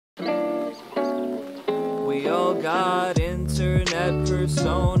We all got internet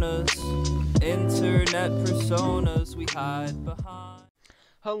personas we hide behind.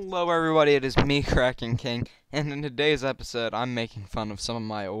 Hello everybody, it is me, Kraken King, and in today's episode, I'm making fun of some of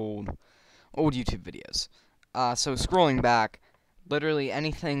my old YouTube videos. So scrolling back, literally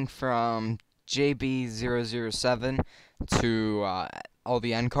anything from JB007 to all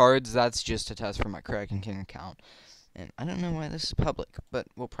the end cards, that's just a test for my Kraken King account. And I don't know why this is public, but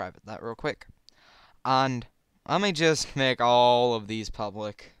we'll private that real quick. And let me just make all of these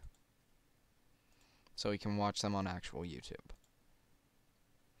public so we can watch them on actual YouTube.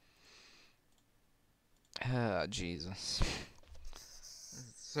 Jesus.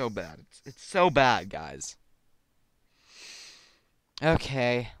 It's so bad. It's so bad, guys.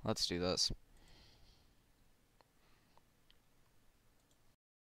 Okay, let's do this.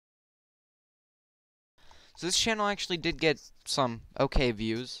 So this channel actually did get some okay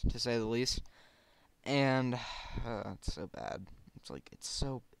views, to say the least. And it's so bad. It's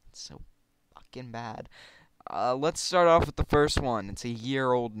so fucking bad. Let's start off with the first one. It's a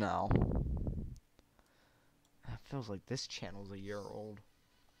year old now. It feels like this channel's a year old.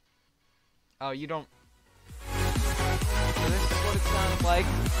 Oh, you don't. So this is what it sounded like.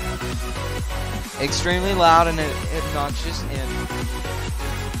 Extremely loud and obnoxious in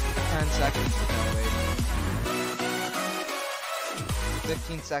 10 seconds. No, wait.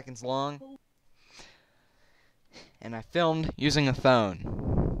 15 seconds long. And I filmed using a phone.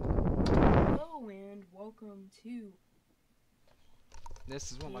 Hello and welcome to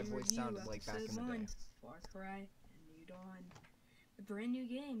This is what my voice sounded like back in the day. Far Cry New Dawn, a brand new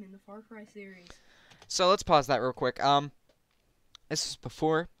game in the Far Cry series. So let's pause that real quick. This is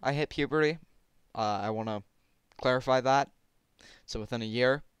before I hit puberty. I want to clarify that. So within a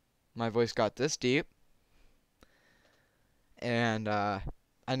year, my voice got this deep, and I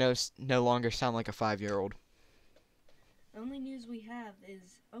no longer sound like a 5-year-old. The only news we have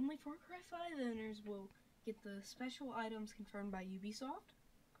is only Far Cry 5 owners will get the special items confirmed by Ubisoft,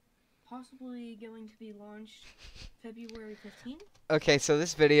 possibly going to be launched February 15th. Okay, so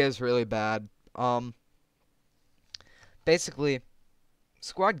this video is really bad. Basically,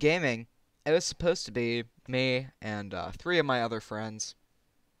 Squad Gaming, it was supposed to be me and 3 of my other friends,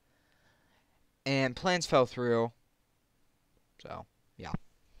 and plans fell through, so, yeah,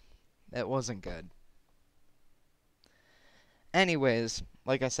 it wasn't good. Anyways,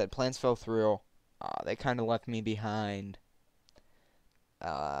 like I said, plans fell through. They kind of left me behind.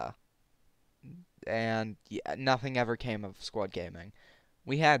 And yeah, nothing ever came of Squad Gaming.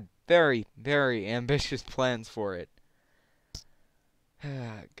 We had very, very ambitious plans for it.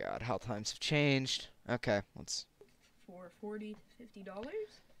 God, how times have changed. Okay, let's. For $40 to $50,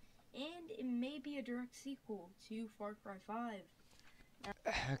 and it may be a direct sequel to Far Cry 5.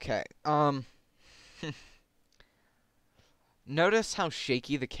 Okay, notice how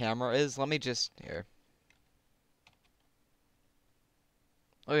shaky the camera is? Let me just, here.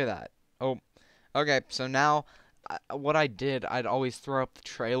 Look at that. Oh, okay, so now, what I did, I'd always throw up the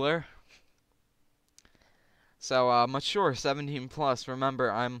trailer. So, mature, 17 plus,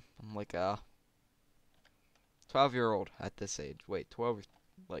 remember, I'm like a 12-year-old at this age. Wait, 12,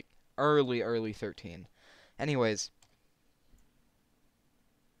 like, early 13. Anyways.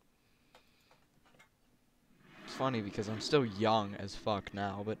 It's funny because I'm still young as fuck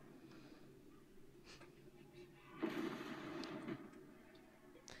now, but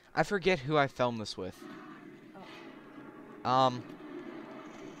I forget who I filmed this with. I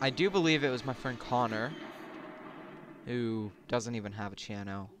do believe it was my friend Connor, who doesn't even have a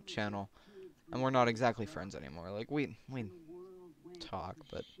channel, and we're not exactly friends anymore. Like we talk,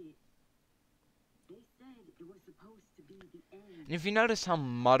 but and if you notice how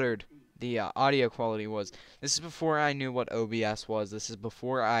muttered the audio quality was, this is before I knew what OBS was. This is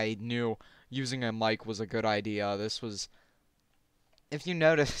before I knew using a mic was a good idea. This was, if you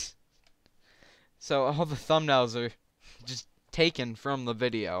notice, so all the thumbnails are just taken from the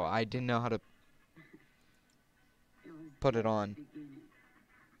video. I didn't know how to put it on.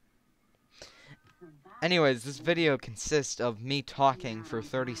 Anyways, this video consists of me talking for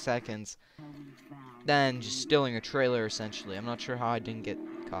 30 seconds, then just stealing a trailer, essentially. I'm not sure how I didn't get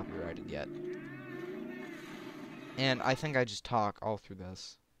copyrighted yet. And I think I just talk all through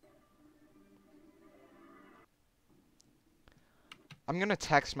this. I'm gonna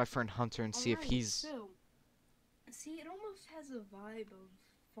text my friend Hunter and see if he's... So, see, it almost has a vibe of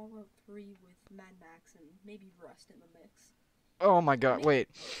Fallout 3 with Mad Max and maybe Rust in the mix. Oh my god, wait.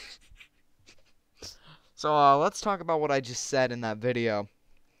 So, let's talk about what I just said in that video.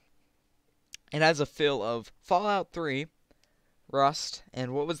 It has a feel of Fallout 3, Rust,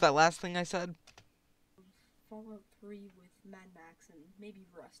 and what was that last thing I said? Fallout 3 with Mad Max and maybe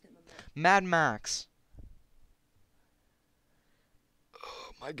Rust in the middle. Mad Max.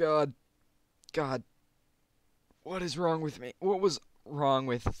 Oh my god. God. What is wrong with me? What was wrong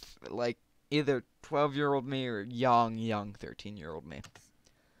with, like, either 12-year-old me or young 13-year-old me?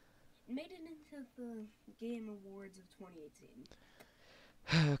 Made it into the Game Awards of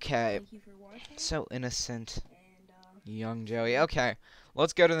 2018. Okay. Thank you for watching. So innocent. And, Young Joey. Okay.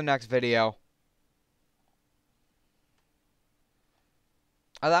 Let's go to the next video.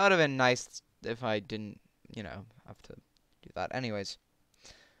 That would have been nice if I didn't, you know, have to do that. Anyways.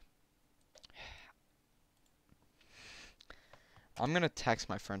 I'm gonna text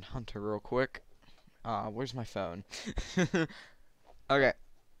my friend Hunter real quick. Where's my phone? Okay.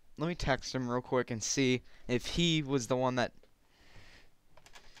 Let me text him real quick and see if he was the one that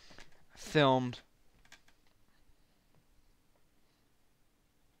filmed.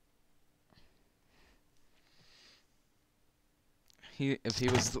 If he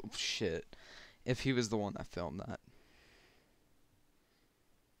was the shit. If he was the one that filmed that.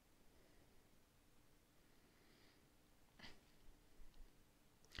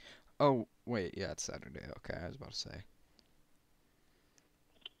 Oh, wait, yeah, it's Saturday. Okay, I was about to say.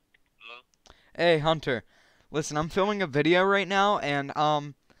 Hello? Hey, Hunter. Listen, I'm filming a video right now, and,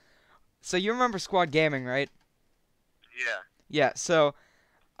 so you remember Squad Gaming, right? Yeah. Yeah, so,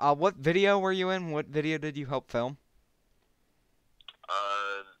 what video were you in? What video did you help film?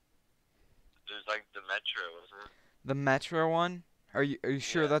 There's like the Metro, wasn't it? The Metro one? Are you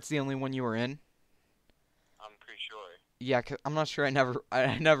sure Yeah. that's the only one you were in? I'm pretty sure. Yeah, 'cause I'm not sure.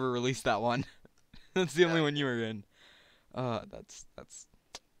 I never released that one. That's the only Yeah. one you were in. That's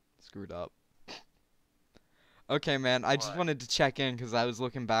screwed up. Okay, man. I just What? wanted to check in because I was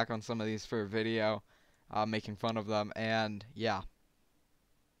looking back on some of these for a video, making fun of them, and yeah,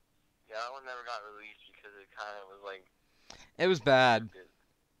 Yeah, that one never got released because it kind of was like. it was bad. stupid.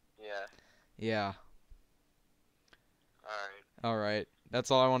 Yeah. Yeah. Alright. All right. That's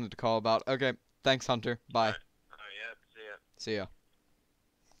all I wanted to call about. Okay. Thanks, Hunter. Bye. Alright, yeah, see ya. See ya.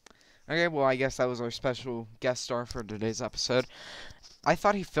 Okay, well, I guess that was our special guest star for today's episode. I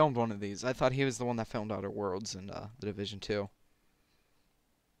thought he filmed one of these. I thought he was the one that filmed Outer Worlds and The Division 2.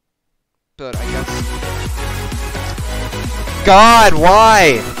 But I guess... God,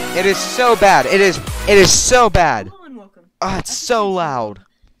 why? It is so bad. It is so bad. Hello and welcome. Ah, it's so loud.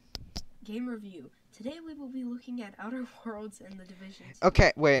 Game review. Today we will be looking at Outer Worlds and the Division 2.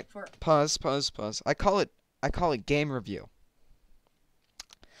 Okay, wait. For Pause. I call it game review.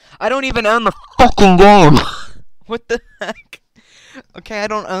 I don't even own the fucking game. What the heck? Okay, I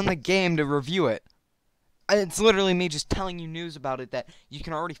don't own the game to review it. It's literally me just telling you news about it that you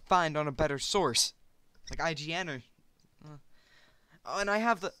can already find on a better source, like IGN or. Oh, and I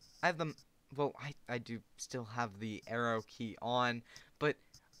have the. Well, I do still have the arrow key on, but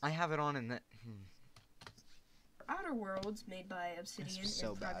I have it on in the. Outer Worlds, made by Obsidian This was so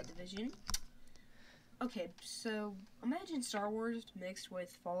and Private bad. Division. Okay, so imagine Star Wars mixed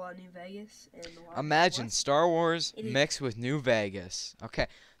with Fallout New Vegas and the Wild Imagine West. Star Wars It is- mixed with New Vegas. Okay,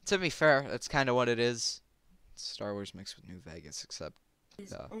 to be fair, that's kind of what it is. Star Wars mixed with New Vegas, except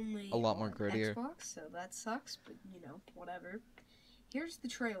Is yeah, only a lot more on grittier. Xbox, so that sucks, but you know, whatever. Here's the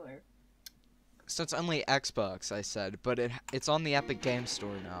trailer. so it's only Xbox, I said, but it's on the Epic Game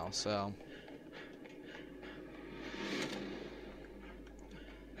Store now. So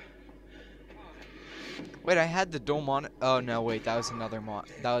wait, I had the dual monitor. Oh no, wait, that was another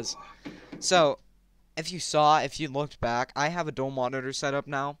That was so. If you looked back, I have a dual monitor setup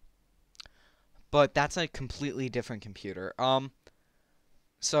now, but that's a completely different computer.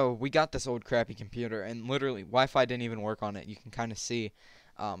 So we got this old crappy computer, and literally Wi-Fi didn't even work on it. You can kind of see,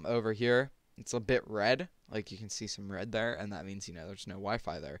 over here, it's a bit red. Like you can see some red there, and that means there's no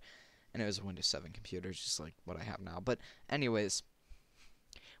Wi-Fi there. And it was a Windows 7 computer, just like what I have now. But anyways,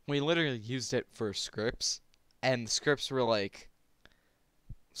 we literally used it for scripts, and the scripts were like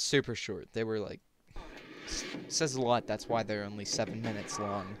super short. They were like says a lot. That's why they're only 7 minutes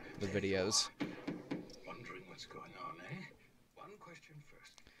long. The videos. Wondering what's going on, eh? One question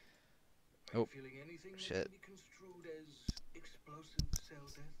first. Are Oh, you feeling anything shit. that can be construed as explosive cell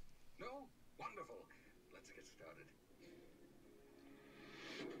death? No? Wonderful. Let's get started.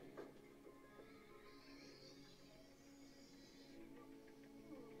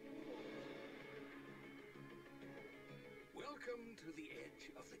 Welcome to the edge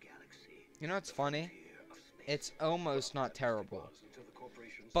of the galaxy. You know what's The funny? frontier of space. It's almost not That terrible. was until the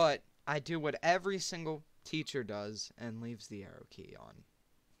corporations But I do what every single teacher does and leaves the arrow key on.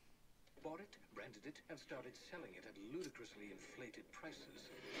 bought it, branded it, and started selling it at ludicrously inflated prices.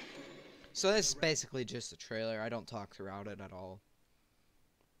 So this is basically just a trailer. I don't talk throughout it at all.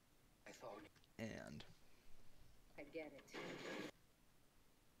 I thought And I get it.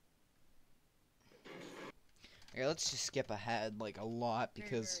 okay, let's just skip ahead like a lot Very,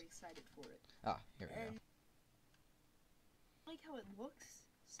 because very excited for it. here we go. And I like how it looks,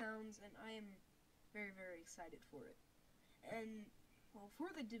 sounds, and I am very, very excited for it. And, well, for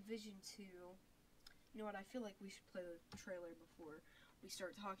the Division 2, you know what, I feel like we should play the trailer before we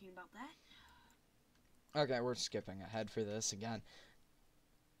start talking about that. Okay, we're skipping ahead for this again.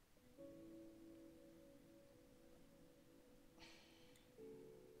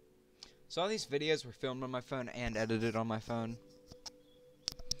 So all these videos were filmed on my phone and edited on my phone.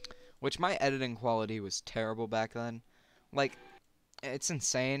 Which my editing quality was terrible back then. Like, it's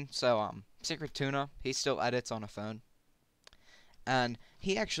insane. So, Secret Tuna, he still edits on a phone. And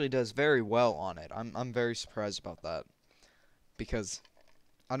he actually does very well on it. I'm very surprised about that. Because,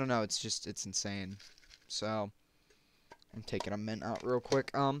 I don't know, it's insane. So, I'm taking a mint out real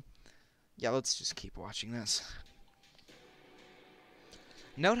quick. Yeah, let's just keep watching this.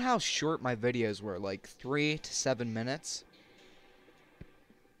 Note how short my videos were, like 3 to 7 minutes.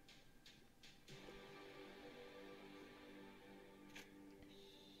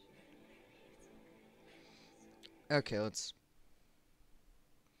 Okay, let's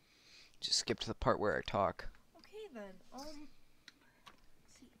just skip to the part where I talk. Okay then,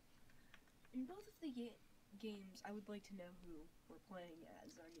 see, in both of the games, I would like to know who we're playing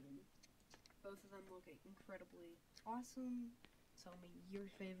as. I mean, both of them look incredibly awesome. Tell me your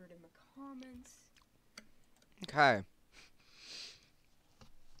favorite in the comments. Okay.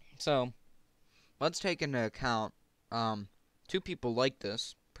 So, let's take into account, 2 people liked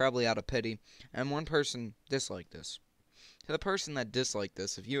this, probably out of pity, and 1 person disliked this. To the person that disliked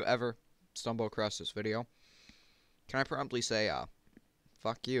this, if you ever stumble across this video, can I promptly say,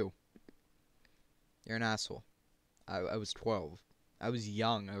 fuck you. You're an asshole. I was 12. I was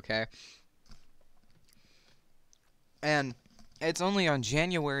young, okay? And it's only on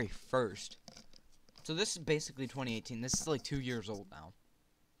January 1st. So this is basically 2018. This is like 2 years old now.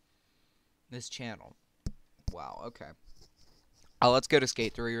 This channel. Wow, okay. Let's go to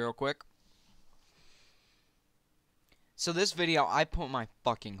Skate 3 real quick. So this video, I put my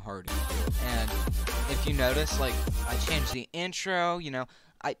fucking heart into it. And if you notice, like, I changed the intro, you know,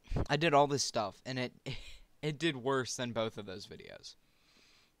 I did all this stuff. And it did worse than both of those videos.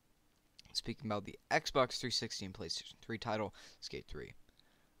 Speaking about the Xbox 360 and PlayStation 3 title, Skate 3.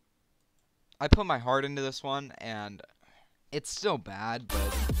 I put my heart into this one, and it's still bad,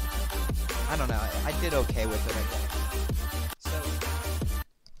 but I don't know. I did okay with it, I guess. So,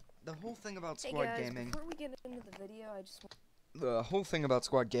 the whole thing about Squad Gaming... Before we get into the video, I just want... The whole thing about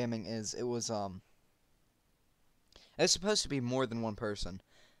Squad Gaming is it was supposed to be more than 1 person.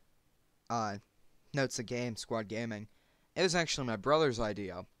 Notes the game, Squad Gaming. It was actually my brother's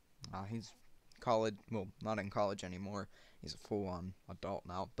idea. He's college, well, not in college anymore. He's a full-on adult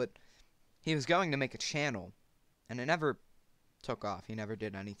now, but he was going to make a channel, and it never took off. He never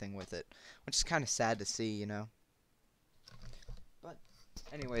did anything with it, which is kind of sad to see, you know. But,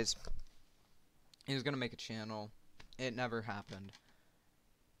 anyways, he was going to make a channel. It never happened.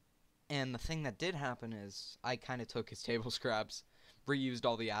 And the thing that did happen is I kind of took his table scraps, reused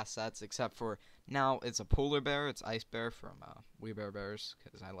all the assets, except for now it's a polar bear. It's Ice Bear from We Bear Bears,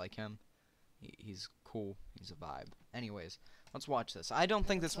 because I like him. He's cool. He's a vibe. Anyways, let's watch this. I don't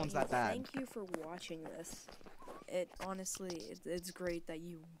think this one's that bad. Thank you for watching this. It's great that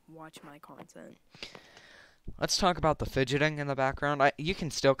you watch my content. Let's talk about the fidgeting in the background. You can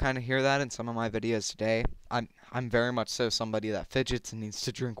still kind of hear that in some of my videos today. I'm very much so somebody that fidgets and needs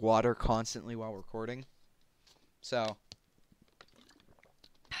to drink water constantly while recording. So,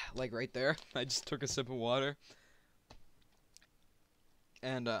 like right there, I just took a sip of water.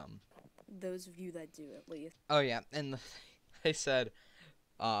 And, Those of you that do, at least. oh yeah, and I said,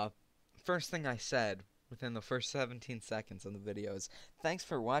 first thing I said within the first 17 seconds of the video is, thanks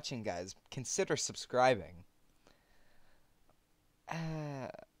for watching, guys. Consider subscribing.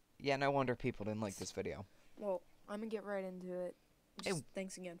 Yeah, no wonder people didn't like this video. Well, I'm gonna get right into it. Just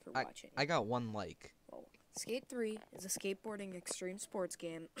thanks again for watching. I got 1 like. Well, Skate 3 is a skateboarding extreme sports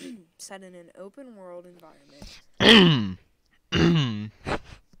game set in an open world environment.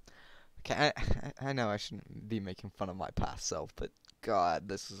 Okay, I know I shouldn't be making fun of my past self, but God,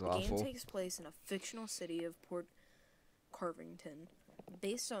 this is awful. The game takes place in a fictional city of Port Carvington,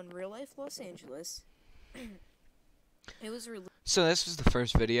 based on real-life Los Angeles. It was released. So this was the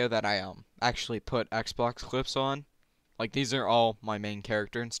first video that I actually put Xbox clips on. Like, these are all my main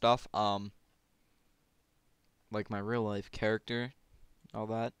character and stuff. Like my real life character, all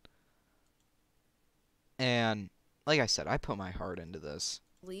that. And like I said, I put my heart into this.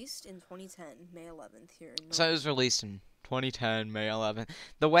 Released in 2010, May 11th here in So it was released in 2010, May 11th.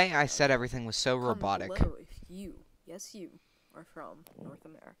 The way I said everything was so Comment robotic. below if you, yes you, are from North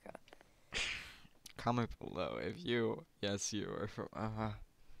America. Comment below if you, yes you, are from,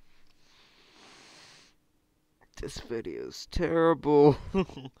 This video is terrible.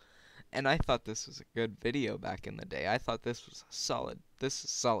 And I thought this was a good video back in the day. I thought this was this is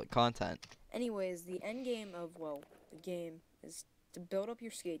solid content. Anyways, the end game of, well, the game is to build up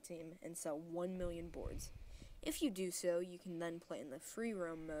your skate team and sell 1 million boards. If you do so, you can then play in the free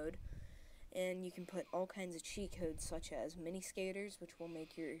roam mode, and you can put all kinds of cheat codes such as mini skaters, which will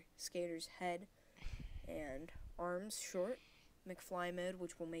make your skater's head and arms short, McFly mode,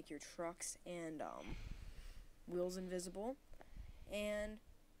 which will make your trucks and wheels invisible, and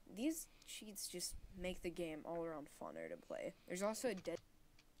these cheats just make the game all around funner to play. There's also a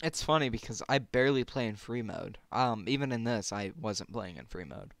It's funny because I barely play in free mode. Even in this, I wasn't playing in free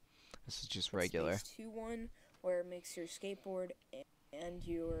mode. This is just regular. Space 2-1, where it makes your skateboard and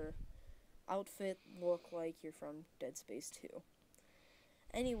your outfit look like you're from Dead Space 2.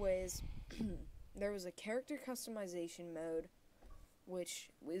 Anyways, there was a character customization mode, which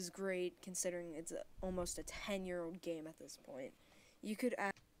is great considering it's almost a 10-year-old game at this point. You could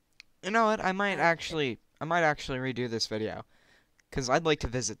add... You know what? I might actually redo this video, because I'd like to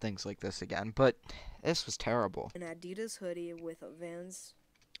visit things like this again, but this was terrible. An Adidas hoodie with a Vans...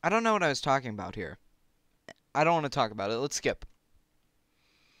 I don't know what I was talking about here. I don't want to talk about it. Let's skip.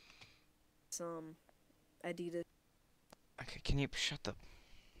 Some Adidas... Okay, can you shut the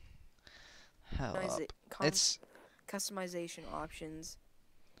hell up? It's... customization options.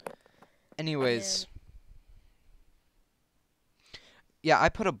 Anyways... Yeah, I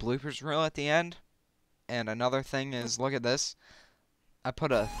put a bloopers reel at the end. And another thing is, look at this. I put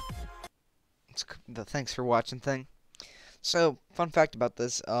the thanks for watching thing. So, fun fact about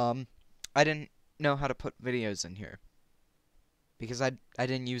this, I didn't know how to put videos in here. Because I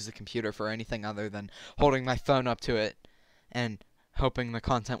didn't use the computer for anything other than holding my phone up to it and hoping the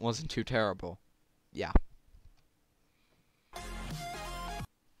content wasn't too terrible. Yeah.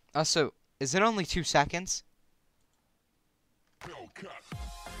 So, is it only 2 seconds?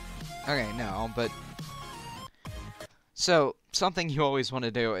 Okay, no, but... So, something you always want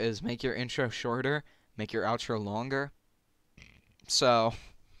to do is make your intro shorter, make your outro longer. So...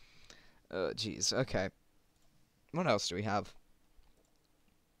 Jeez, okay. What else do we have?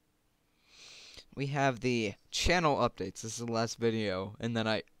 We have the channel updates. This is the last video, and then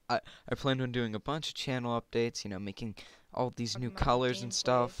I plan on doing a bunch of channel updates, you know, making all these new colors and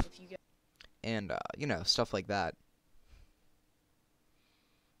stuff. And, you know, stuff like that.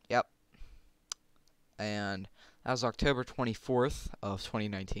 Yep. And that was October 24th of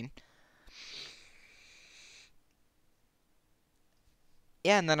 2019.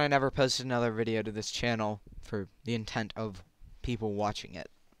 Yeah, and then I never posted another video to this channel for the intent of people watching it.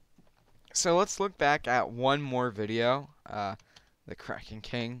 So let's look back at one more video, the Kraken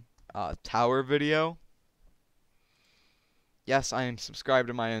King tower video. Yes, I am subscribed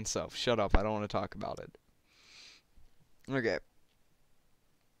to my own self. Shut up, I don't want to talk about it. Okay.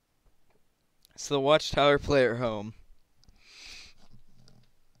 So the Watchtower player home.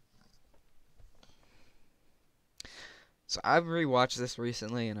 So I rewatched this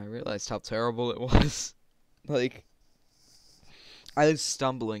recently and I realized how terrible it was. Like, I was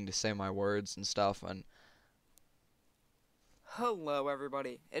stumbling to say my words and stuff, and... Hello,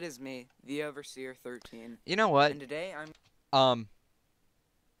 everybody. It is me, the Overseer 13. You know what? And today I'm...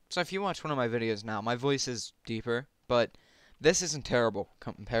 So if you watch one of my videos now, my voice is deeper, but this isn't terrible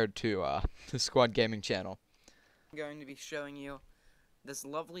compared to, the Squad Gaming channel. I'm going to be showing you this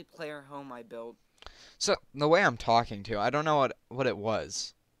lovely player home I built. So, the way I'm talking to, I don't know what it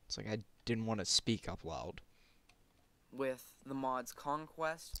was. It's like I didn't want to speak up loud. With the mods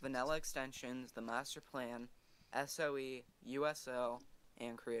Conquest, Vanilla Extensions, the Master Plan, SOE, USO,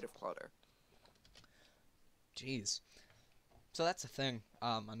 and Creative Clutter. Jeez. So that's the thing.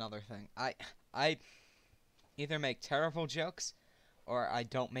 Another thing. I either make terrible jokes, or I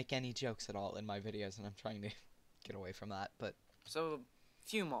don't make any jokes at all in my videos, and I'm trying to get away from that, but... So,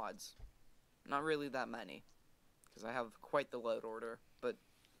 few mods. Not really that many, because I have quite the load order, but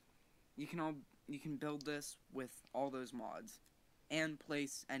you can build this with all those mods, and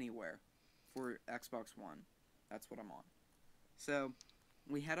place anywhere for Xbox One. That's what I'm on. So,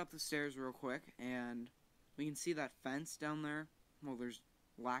 we head up the stairs real quick, and we can see that fence down there. Well, there's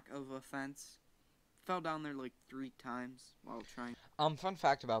lack of a fence. Fell down there like 3 times while trying. Fun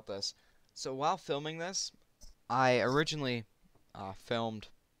fact about this. So while filming this, I originally filmed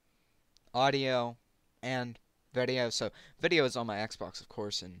audio and video. So video is on my Xbox, of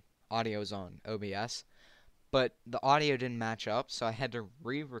course, and audio is on OBS. But the audio didn't match up, so I had to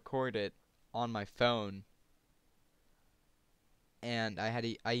re-record it on my phone. And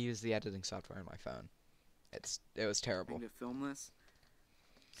I used the editing software on my phone. It was terrible. To film this.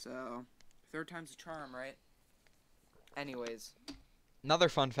 So, third time's a charm, right? Anyways. Another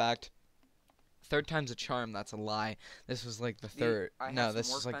fun fact. Third time's a charm, that's a lie. This was like the third. No,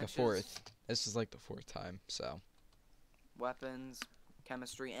 this is like the fourth. This is like the fourth time, so. Weapons,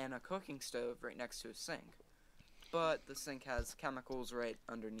 chemistry, and a cooking stove right next to a sink. But the sink has chemicals right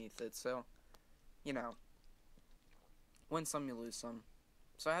underneath it, so, you know, win some, you lose some.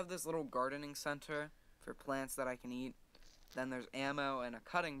 So I have this little gardening center for plants that I can eat. Then there's ammo and a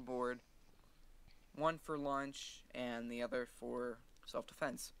cutting board. One for lunch and the other for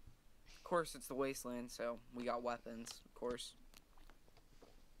self-defense. Of course, it's the wasteland, so we got weapons, of course.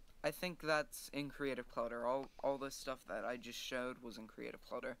 I think that's in Creative Clutter. All this stuff that I just showed was in Creative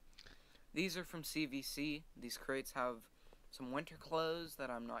Clutter. These are from CVC. These crates have some winter clothes that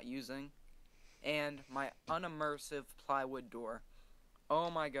I'm not using. And my unimmersive plywood door. Oh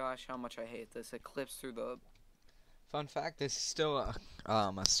my gosh, how much I hate this. It clips through the... Fun fact, this is still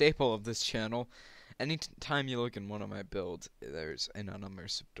a staple of this channel. Anytime you look in one of my builds, there's an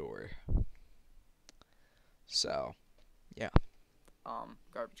unimmersive door. So, yeah.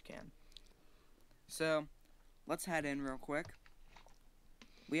 Garbage can. So, let's head in real quick.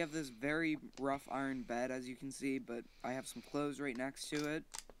 We have this very rough iron bed, as you can see, but I have some clothes right next to it.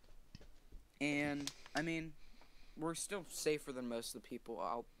 And, I mean, we're still safer than most of the people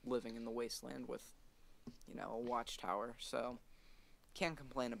out living in the wasteland with, you know, a watchtower. So, can't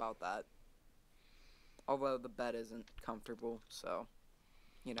complain about that. Although the bed isn't comfortable, so,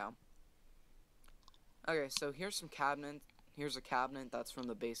 you know. Okay, so here's some cabinet. Here's a cabinet that's from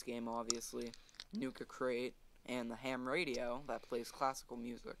the base game, obviously. Nuka crate. And the ham radio that plays classical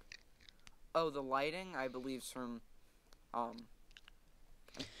music. Oh, the lighting, I believe, is from,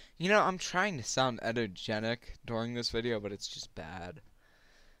 You know, I'm trying to sound edogenic during this video, but it's just bad.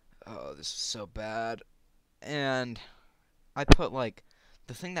 Oh, this is so bad. And I put, like,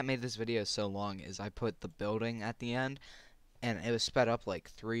 the thing that made this video so long is I put the building at the end, and it was sped up,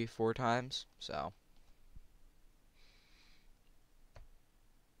 like, 3-4 times, so...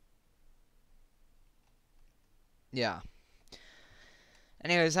 Yeah.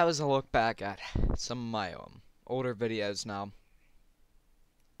 Anyways, that was a look back at some of my older videos now.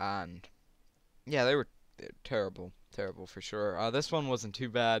 And, yeah, they were terrible. Terrible for sure. This one wasn't too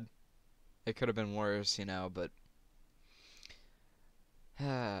bad. It could have been worse, you know, but...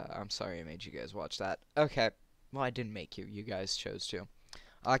 I'm sorry I made you guys watch that. Okay. Well, I didn't make you. You guys chose to.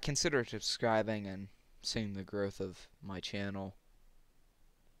 Consider subscribing and seeing the growth of my channel.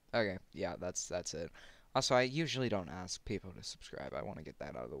 Okay, yeah, that's it. Also, I usually don't ask people to subscribe. I want to get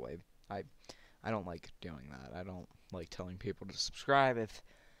that out of the way. I don't like doing that. I don't like telling people to subscribe. If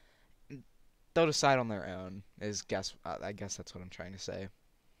they'll decide on their own, I guess that's what I'm trying to say.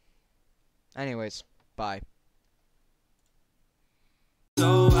 Anyways, bye.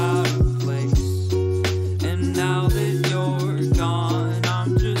 So out of place, and now that you're gone,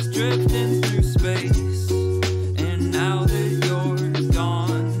 I'm just drifting through space. And now that you're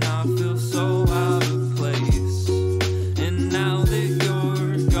gone, I feel so out of place. And now that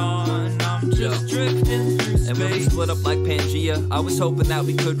you're gone, I'm just drifting through space. And when we split up like Pangea, I was hoping that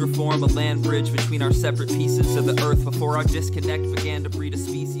we could reform a land bridge between our separate pieces of the earth before our disconnect began to breed a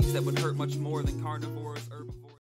species that would hurt much more than carnivores.